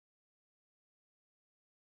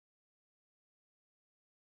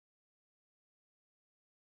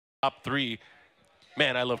top 3.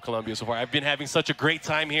 Man, I love Colombia so far. I've been having such a great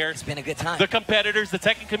time here. It's been a good time. The competitors, the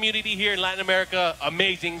Tekken community here in Latin America,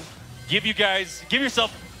 amazing. Give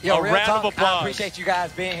yourself a round of applause. I appreciate you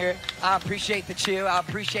guys being here. I appreciate the chill. I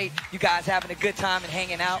appreciate you guys having a good time and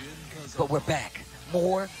hanging out. But we're back.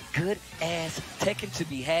 More good-ass Tekken to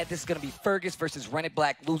be had. This is going to be Fergus versus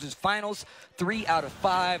Runitblack losers finals. 3 out of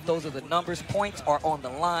 5. Those are the numbers. Points are on the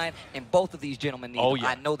line, and both of these gentlemen need them. Yeah.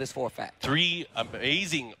 I know this for a fact. 3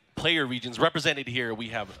 amazing player regions represented here. We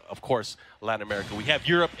have, of course, Latin America. We have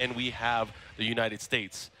Europe, and we have the United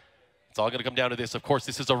States. It's all going to come down to this. Of course,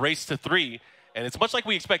 this is a race to 3, and it's much like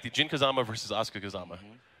we expected. Jin Kazama versus ASUKA Kazama.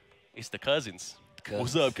 It's the cousins.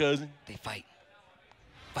 What's up, cousin? They fight.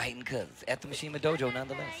 Fighting cousins at the Mishima Dojo,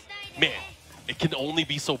 nonetheless. Man, it can only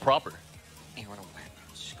be so proper.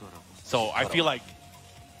 So I feel like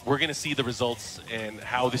we're going to see the results and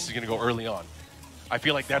how this is going to go early on. I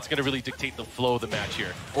feel like that's going to really dictate the flow of the match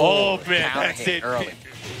here. Oh, man, that's it.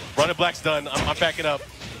 Runitblack's done. I'm backing up.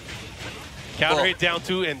 Counter hit down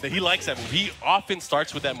 2, and he likes that move. He often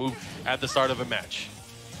starts with that move at the start of a match.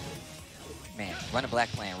 Man, Runitblack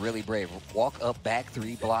playing really brave. Walk up, back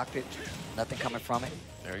 3, blocked it. Nothing coming from it.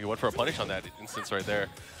 There, you went for a punish on that instance right there.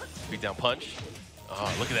 Beat down punch.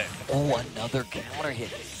 Oh, look at that. Oh, another counter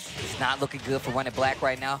hit. It's not looking good for Runitblack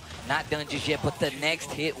right now. Not done just yet, but the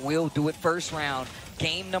next hit will do it. First round.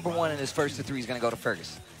 Game number 1 in his first of 3 is going to go to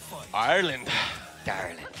Fergus. Ireland.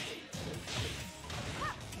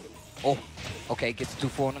 Oh, okay, gets a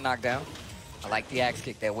 2-4 on the knockdown. I like the axe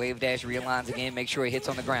kick. That wave dash realigns again, make sure it hits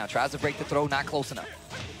on the ground. Tries to break the throw, not close enough.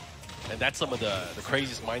 And that's some of the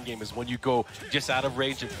craziest mind game is when you go just out of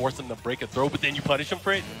range and force them to break a throw, but then you punish them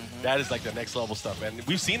for it. That is like the next level stuff. And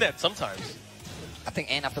we've seen that sometimes. I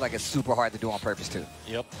feel like it's super hard to do on purpose, too.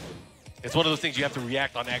 Yep. It's one of those things you have to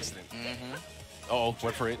react on accident. Uh-oh,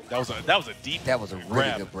 went for it. That was a deep That was a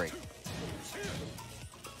really good break.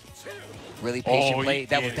 Really patient play.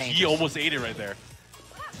 That was dangerous. He almost ate it right there.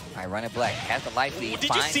 All right, Runitblack has the life lead.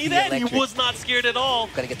 Did you see that? He was not scared at all.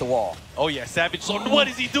 Gotta get the wall. Oh, yeah, Savage. So what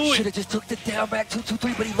is he doing? Should have just took the down back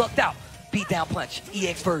 2-2-3, but he lucked out. Beat down punch.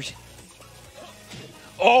 EX version.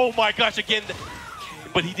 Oh, my gosh, again.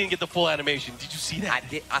 But he didn't get the full animation. Did you see that? I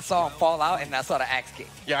did. I saw him fall out, and I saw the axe kick.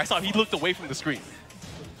 Yeah, I saw him. He looked away from the screen.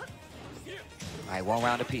 All right, 1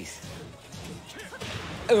 round apiece.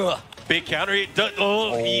 Big counter hit.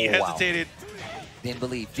 He hesitated. Didn't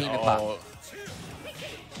believe. Dimeback.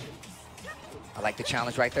 I like the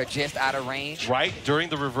challenge right there, just out of range. Right, during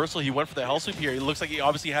the reversal, he went for the hell sweep here. It looks like he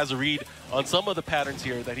obviously has a read on some of the patterns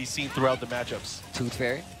here that he's seen throughout the matchups. Tooth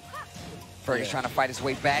Fairy. Fergus trying to fight his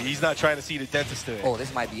way back. He's not trying to see the dentist today. Oh,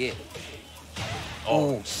 this might be it.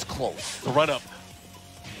 Oh, it's close. The run up.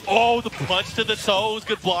 Oh, the punch to the toes.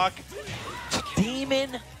 Good block.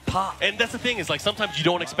 Demon pop. And that's the thing is, like, sometimes you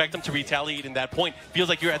don't expect him to retaliate in that point. Feels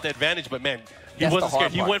like you're at the advantage, but man, he wasn't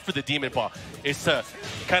scared. He went for the demon paw. It's to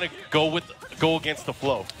kind of go against the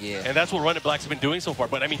flow. Yeah. And that's what Runitblack's been doing so far.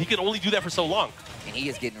 But I mean, he can only do that for so long. And he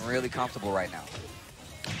is getting really comfortable right now.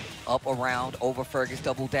 Up around over Fergus,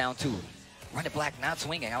 double down 2. Runitblack not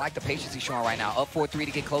swinging. I like the patience he's showing right now. Up 4-3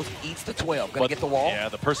 to get close. Eats the 12. Gonna get the wall. Yeah,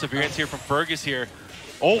 the perseverance here from Fergus here.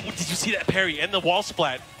 Oh, did you see that parry and the wall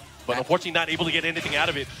splat? But unfortunately not able to get anything out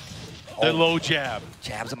of it. The low jab.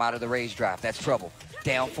 Jabs him out of the rage drive. That's trouble.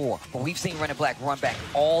 Down 4. But we've seen Runitblack run back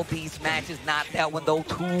all these matches. Not that one, though.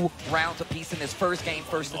 2 rounds apiece in his first game,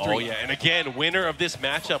 first of 3. Oh, yeah. And again, winner of this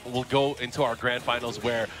matchup will go into our grand finals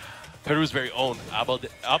where Peru's very own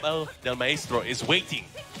Abel del Maestro is waiting.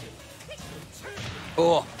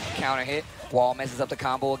 Oh, counter hit. Wall messes up the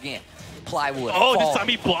combo again. Plywood. Oh, this time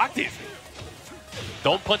he blocked it.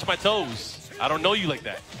 Don't punch my toes. I don't know you like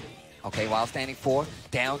that. Okay, while standing 4,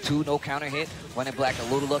 down 2, no counter hit. Runitblack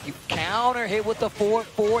a little lucky. Counter hit with the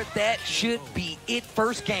 4-4. That should be it.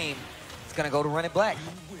 First game. It's going to go to Runitblack.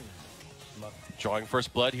 Drawing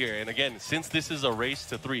first blood here. And again, since this is a race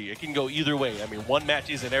to 3, it can go either way. I mean, one match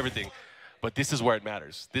isn't everything, but this is where it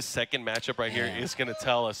matters. This second matchup right here is going to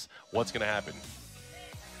tell us what's going to happen.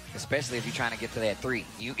 Especially if you're trying to get to that 3.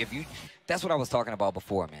 That's what I was talking about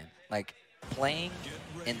before, man. Like, playing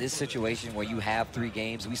in this situation where you have 3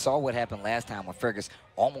 games, we saw what happened last time when Fergus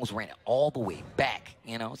almost ran it all the way back.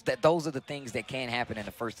 You know, those are the things that can happen in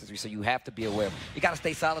the first 3, so you have to be aware. You got to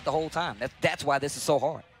stay solid the whole time. That's why this is so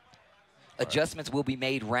hard. Adjustments will be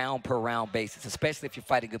made round per round basis, especially if you're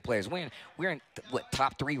fighting good players. We're in what,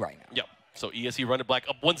 top 3 right now. Yep. So ESE Runitblack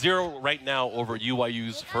up 1-0 right now over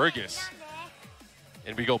UYU's Fergus.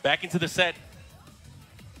 And we go back into the set.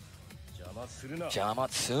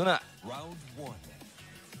 Jamatsuna. Round 1.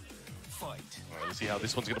 Fight. right, let's see how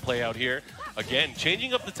this one's going to play out here. Again,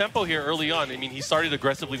 changing up the tempo here early on. I mean, he started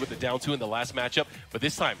aggressively with the down 2 in the last matchup, but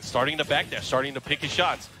this time, starting to backdash, starting to pick his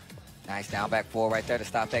shots. Nice down back 4 right there to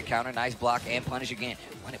stop that counter. Nice block and punish again.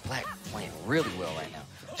 Runitblack playing really well right now.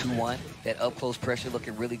 2-1, that up close pressure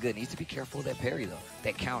looking really good. Needs to be careful of that parry though.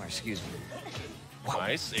 That counter, excuse me. Wow.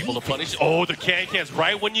 Nice, able to punish. Oh, the can-cans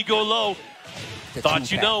right when you go low.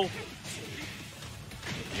 Thought you know.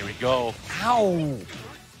 Here we go. Ow!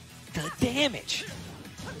 The damage.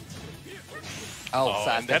 Oh,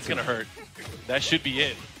 and that's going to hurt. That should be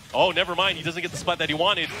it. Oh, never mind. He doesn't get the spot that he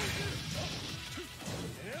wanted.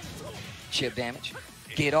 Chip damage.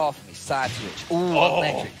 Get off me. Side switch. Ooh,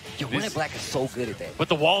 electric. Yo, Runitblack is so good at that. But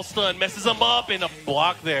the wall stun messes him up and a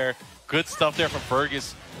block there. Good stuff there from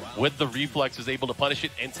Fergus. With the reflexes, able to punish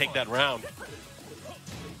it and take that round.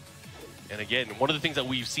 And again, one of the things that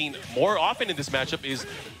we've seen more often in this matchup is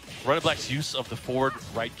Runitblack's use of the forward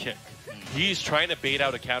right kick. He's trying to bait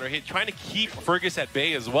out a counter hit, trying to keep Fergus at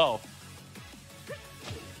bay as well.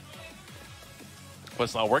 But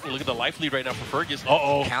it's not working. Look at the life lead right now for Fergus.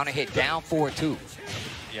 Uh-oh. Counter hit down 4-2.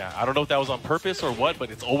 Yeah, I don't know if that was on purpose or what,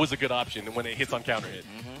 but it's always a good option when it hits on counter hit.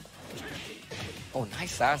 Oh,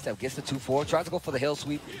 nice sidestep. Gets the 2-4. Tries to go for the hill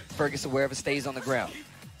sweep. Fergus aware of it, stays on the ground.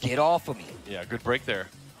 Get off of me. Yeah, good break there.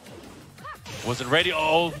 Wasn't ready.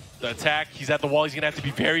 Oh, the attack. He's at the wall. He's going to have to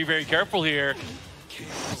be very, very careful here.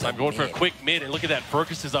 So I'm going for a quick mid. And look at that.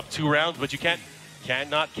 Fergus is up 2 rounds, but you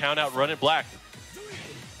cannot count out Runitblack.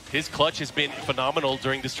 His clutch has been phenomenal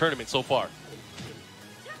during this tournament so far.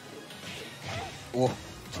 Oh,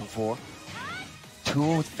 2-4.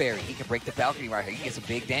 2 with Fairy. He can break the balcony right here. He can get some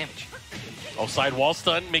big damage. Oh, side wall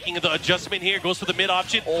stun, making the adjustment here. Goes for the mid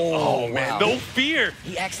option. Oh, man, wow. no fear.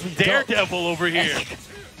 He actually Daredevil over here.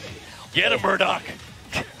 Get him, Murdoch.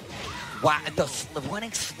 Wow, the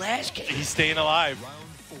running slash kick. He's staying alive.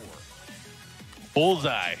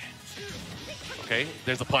 Bullseye. Okay,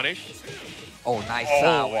 there's a punish. Oh, nice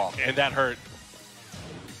sidewalk. And that hurt.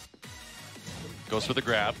 Goes for the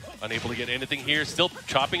grab. Unable to get anything here. Still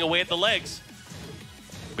chopping away at the legs.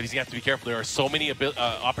 But he's going to have to be careful. There are so many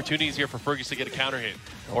opportunities here for Fergus to get a counter hit.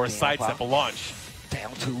 Or a sidestep, a launch.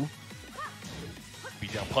 Down 2.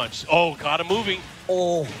 Beat down punch. Oh, got him moving.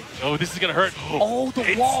 Oh, this is going to hurt. Oh,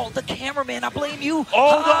 the wall. The cameraman. I blame you.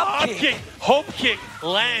 Oh, the hop kick. Hope kick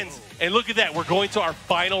lands. And look at that. We're going to our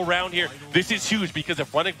final round here. This is huge because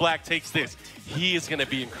if Runitblack takes this, he is going to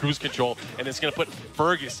be in cruise control. And it's going to put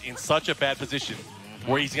Fergus in such a bad position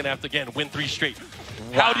where he's going to have to, again, win 3 straight.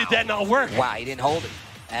 Wow. How did that not work? Wow, he didn't hold it.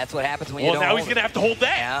 That's what happens when you don't Well, now he's going to have to hold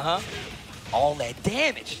that. All that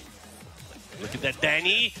damage. Look at that,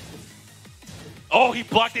 Danny. Oh, he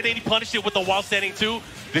blocked it and he punished it with the wall standing too.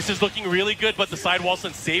 This is looking really good, but the side wall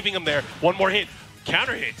stand saving him there. One more hit.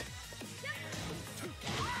 Counter hit.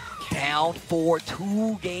 Down 4,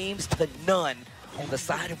 2 games to none on the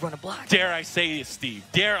side of Runitblack. Dare I say it, Steve?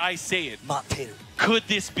 Dare I say it? Montana. Could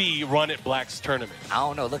this be Runitblack's tournament? I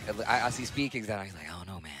don't know. Look, I see Speedkicks down. He's like, I don't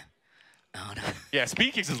know, man. I don't know. Yeah,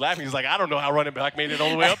 Speedkicks is laughing. He's like, I don't know how Runitblack made it all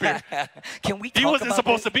the way up here. Can we talk He wasn't about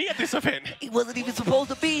supposed to be at this event. He wasn't even supposed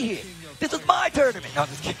to be here. This is my tournament. No, I'm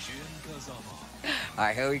just kidding. All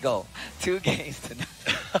right, here we go. 2 games to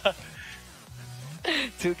none.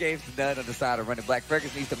 2 games to none on the side of Runitblack.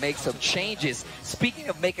 Fergus needs to make some changes. Speaking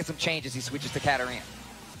of making some changes, he switches to Katarina.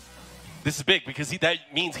 This is big because that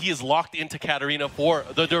means he is locked into Katarina for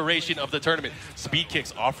the duration of the tournament.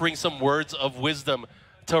 Speedkicks offering some words of wisdom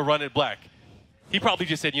to Runitblack. He probably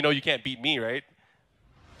just said, you know, you can't beat me, right?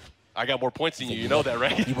 I got more points than you. You know that,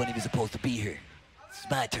 right? You weren't even supposed to be here. This is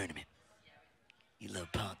my tournament. You little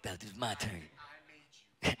punk. This is my turn.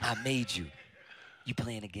 I made you. You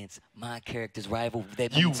playing against my character's rival.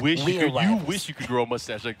 That you means wish you could grow a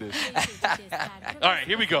mustache like this. All right,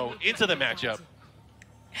 here we go into the matchup.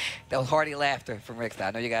 That was hearty laughter from Rickster.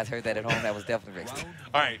 I know you guys heard that at home. That was definitely Rickster.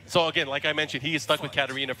 All right, so again, like I mentioned, he is stuck with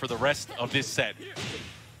Katarina for the rest of this set.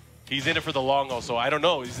 He's in it for the long haul, so I don't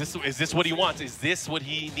know. Is this what he wants? Is this what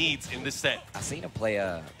he needs in this set? I've seen him play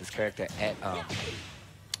this character at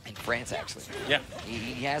in France, actually. Yeah.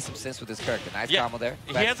 He has some sense with his character. Nice combo there.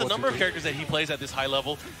 He has a number of characters that he plays at this high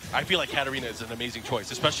level. I feel like Katarina is an amazing choice,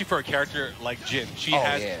 especially for a character like Jin. She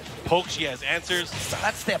has poke, she has answers.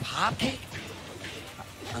 Sidestep hop kick?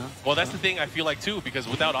 Well, that's the thing I feel like, too, because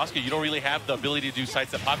without Asuka, you don't really have the ability to do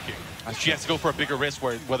sidestep hop kick. She has to go for a bigger risk,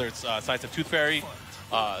 whether it's sidestep tooth fairy,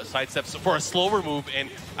 sidesteps for a slower move, and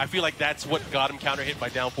I feel like that's what got him counter hit by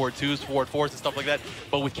down forward 2s, forward 4s, and stuff like that.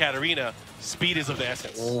 But with Katarina, speed is of the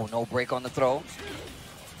essence. Oh, no break on the throw.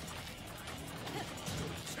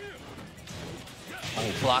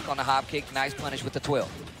 Oh, block on the hop kick. Nice punish with the 12.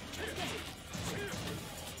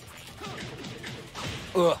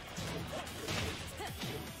 Ugh.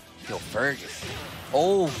 Yo, Fergus.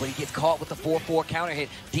 Oh, but he gets caught with the 4-4 counter hit.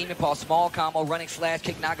 Demon Paw, small combo, running slash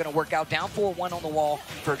kick, not going to work out. Down 4-1 on the wall.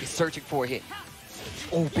 Fergus searching for a hit.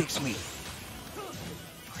 Oh, big sweep.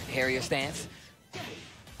 Harrier stance.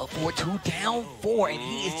 Up 4-2, down 4, and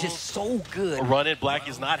he is just so good. Runitblack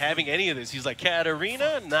is not having any of this. He's like,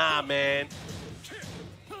 Katarina? Nah, man.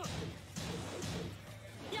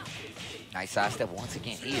 Nice side step once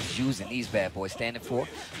again. He is using these bad boys. Standing 4.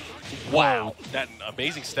 Wow. That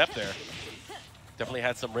amazing step there. Definitely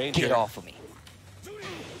had some range Get here. off of me.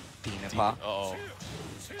 Demon Paw. Uh-oh.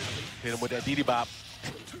 Hit him with that DD bop.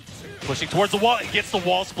 Pushing towards the wall. He gets the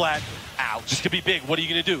wall splat. Ouch. This could be big. What are you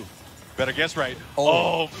going to do? Better guess right.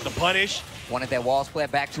 Oh, the punish. Wanted that wall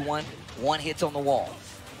splat back to 1. 1 hits on the wall.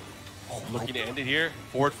 Oh, looking to end it here.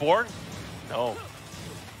 Forward 4. No.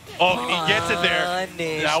 Oh, and he gets it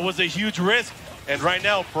there. That was a huge risk. And right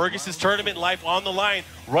now, Fergus's tournament life on the line.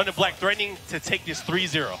 Runitblack threatening to take this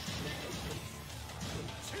 3-0.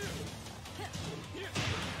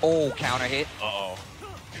 Oh, counter hit. Uh-oh.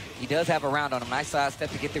 He does have a round on him. Nice side step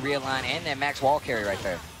to get the rear line and that max wall carry right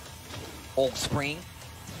there. Oh, spring.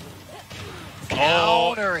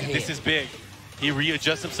 Counter hit. This is big. He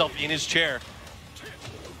readjusts himself in his chair.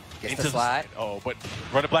 Gets the slide. Oh, but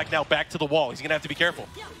Runitblack now back to the wall. He's going to have to be careful.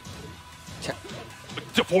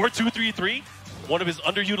 4-2-3-3. One of his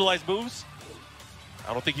underutilized moves.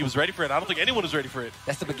 I don't think he was ready for it. I don't think anyone was ready for it.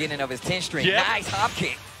 That's the beginning of his 10 string. Yeah. Nice hop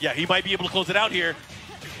kick. Yeah, he might be able to close it out here.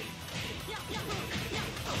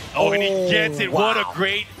 Oh, and he gets it. Wow. What a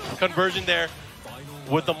great conversion there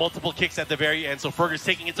with the multiple kicks at the very end. So Fergus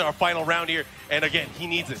taking it to our final round here. And again, he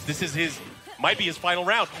needs this. This is his, might be his final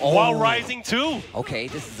round. While rising too. Okay,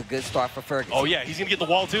 this is a good start for Fergus. Oh yeah, he's gonna get the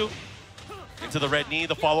wall too. Into the red knee,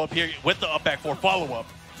 the follow-up here with the up back 4 follow-up.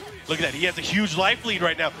 Look at that, he has a huge life lead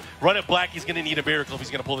right now. Runitblack, he's gonna need a miracle if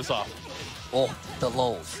he's gonna pull this off. Oh, the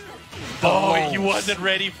lows. He wasn't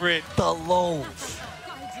ready for it. The lows.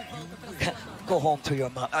 Go home to your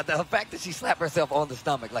mom. The fact that she slapped herself on the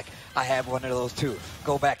stomach, like, I have one of those too.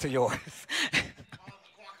 Go back to yours.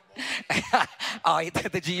 Oh,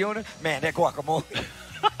 the G-Unit? Man, that guacamole.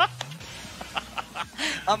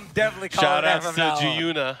 I'm definitely calling that from now on. Shout-outs to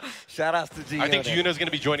Giuna. Shout-outs to Giuna. I think Giuna is going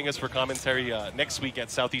to be joining us for commentary next week at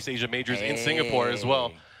Southeast Asia Majors in Singapore as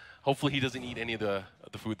well. Hopefully he doesn't eat any of the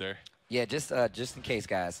food there. Yeah, just in case,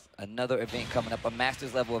 guys. Another event coming up, a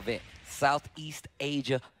Masters level event. Southeast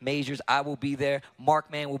Asia Majors. I will be there.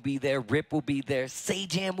 Markman will be there. Rip will be there.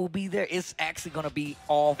 Sajam will be there. It's actually going to be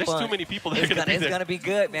all fun. There's too many people that are going to be there. It's going to be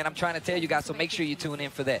good, man. I'm trying to tell you guys, so make sure you tune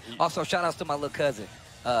in for that. Also, shout-outs to my little cousin,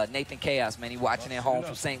 Nathan Chaos, man. He watching at home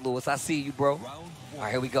from St. Louis. I see you, bro. All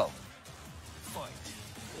right, here we go. All right,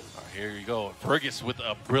 here you go. Fergus with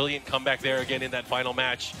a brilliant comeback there again in that final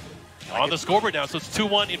match. On the scoreboard now, so it's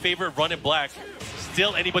 2-1 in favor of Runitblack.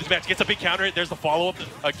 Still anybody's match. Gets a big counter hit. There's the follow-up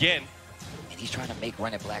again. And he's trying to make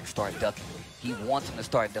Runitblack start ducking. He wants him to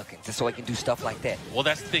start ducking just so he can do stuff like that. Well,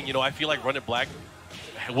 that's the thing. You know, I feel like Runitblack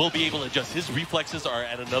will be able to adjust. His reflexes are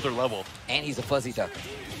at another level. And he's a fuzzy ducker.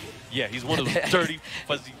 Yeah, he's one of those dirty,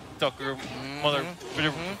 fuzzy ducker mother.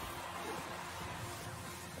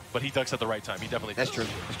 But he ducks at the right time. He definitely does. That's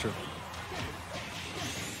true. That's true.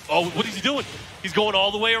 Oh, what is he doing? He's going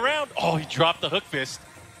all the way around. Oh, he dropped the hook fist.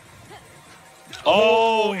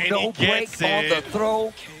 Oh, and no he gets break it. on the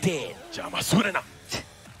throw. Dead. Jamasurena.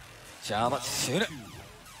 Jamasuna.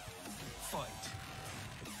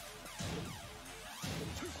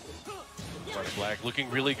 Runitblack looking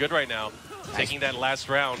really good right now. Taking that last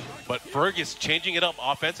round. But Fergus changing it up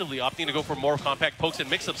offensively, opting to go for more compact pokes and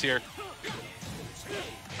mix-ups here.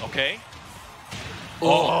 Okay.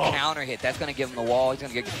 Oh, counter hit. That's going to give him the wall. He's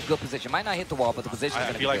going to get good position. Might not hit the wall, but the position is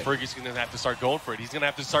going to be I feel like good. Fergus is going to have to start going for it. He's going to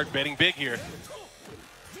have to start betting big here.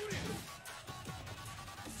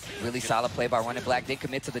 Really solid play by Runitblack. Did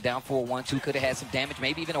commit to the down 4-1-2. Could have had some damage,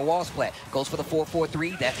 maybe even a wall splat. Goes for the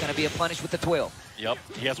 4-4-3. That's going to be a punish with the 12. Yep.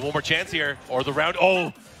 He has one more chance here. Or the round.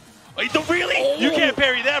 Oh. Really? Oh. You can't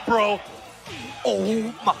parry that, bro.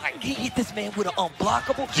 Oh my! He hit this man with an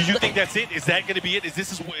unblockable. Do you think that's it? Is that going to be it?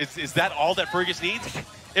 Is that all that Fergus needs?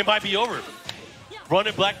 It might be over.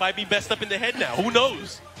 Runitblack might be messed up in the head now. Who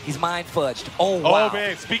knows? He's mind fudged. Oh wow! Oh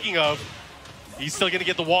man! Speaking of, he's still going to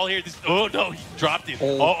get the wall here. Oh no! He dropped it.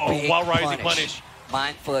 Oh, while rising punish.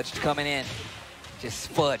 Mind fudged coming in. Just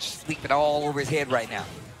fudge, sleeping all over his head right now.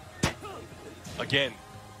 Again,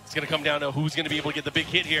 it's going to come down to who's going to be able to get the big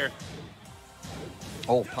hit here.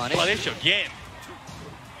 Oh, punish. Punish again.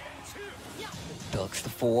 Ducks the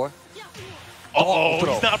 4. Oh,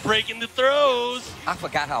 he's not breaking the throws. I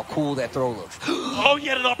forgot how cool that throw looks. Oh, he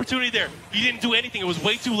had an opportunity there. He didn't do anything. It was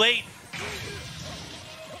way too late.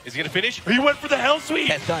 Is he going to finish? He went for the hell sweep.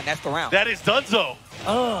 That's done. That's the round. That is donezo.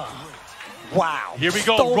 Wow. Here we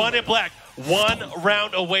go. Runitblack. 1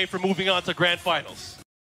 round away from moving on to grand finals.